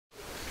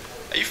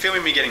Are you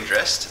filming me getting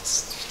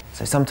dressed?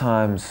 So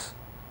sometimes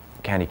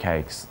Candy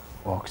Cakes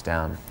walks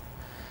down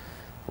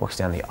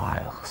the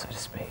aisle, so to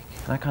speak.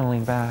 And I kind of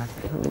lean back,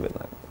 a little bit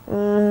like,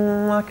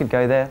 I could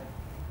go there.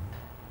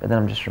 But then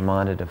I'm just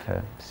reminded of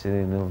her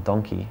silly little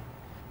donkey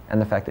and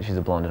the fact that she's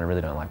a blonde, and I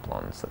really don't like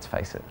blondes, let's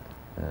face it.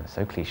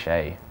 So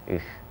cliche. Ugh.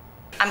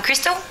 I'm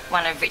Crystal,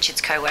 one of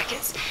Richard's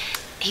co-workers.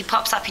 He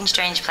pops up in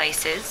strange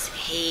places.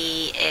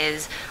 He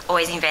is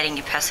always invading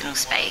your personal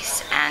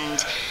space,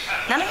 and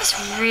none of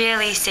us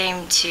really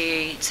seem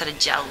to sort of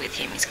gel with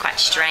him. He's quite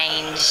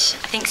strange.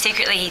 I think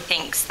secretly he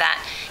thinks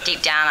that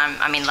deep down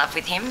I'm in love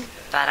with him,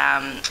 but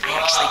I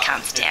actually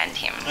can't stand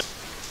him.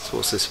 So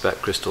what's this about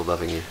Crystal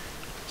loving you?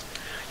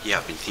 Yeah,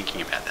 I've been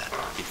thinking about that.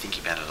 I've been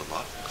thinking about it a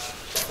lot.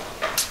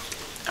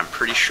 I'm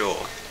pretty sure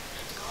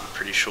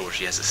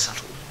she has a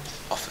subtle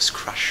office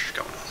crush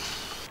going on.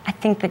 I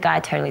think the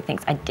guy totally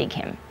thinks I dig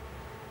him.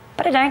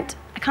 But I don't.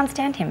 I can't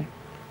stand him.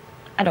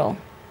 At all.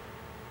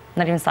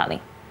 Not even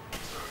slightly.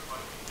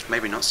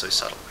 Maybe not so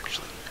subtle,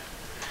 actually.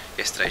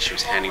 Yesterday she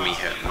was handing me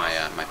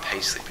my pay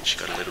slip, and she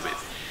got a little bit,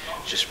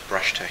 just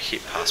brushed her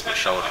hip past my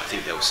shoulder. I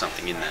think there was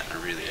something in that. I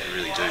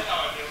really do.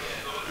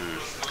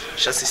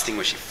 She does this thing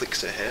where she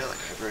flicks her hair like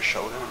over her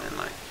shoulder, and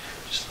then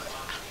just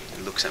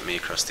looks at me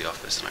across the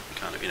office, and I can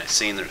kind of,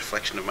 seeing the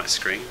reflection of my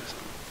screen,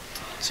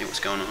 see what's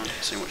going on,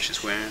 see what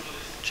she's wearing,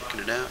 checking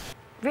it out.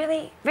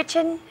 Really?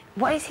 Richard?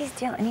 What is his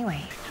deal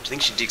anyway? I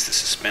think she digs the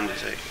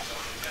suspenders,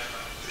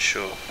 for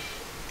sure.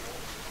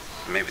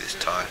 Maybe this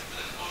tie.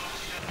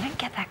 I don't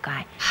get that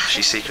guy.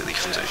 She secretly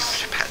comes over,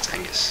 she pats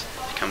Angus.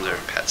 She comes over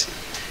and pats him.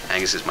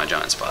 Angus is my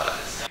giant spider.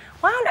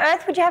 Why on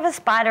earth would you have a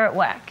spider at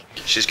work?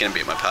 She's going to be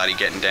at my party,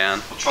 getting down,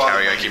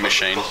 karaoke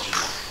machine,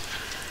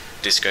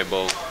 disco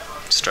ball,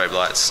 strobe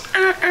lights.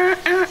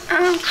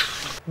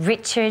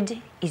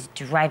 Richard is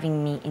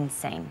driving me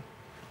insane.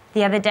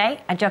 The other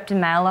day, I dropped a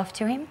mail off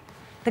to him.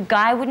 The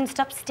guy wouldn't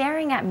stop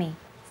staring at me.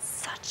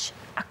 Such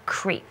a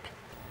creep.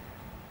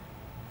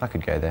 I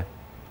could go there.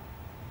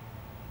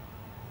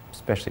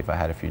 Especially if I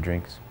had a few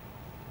drinks.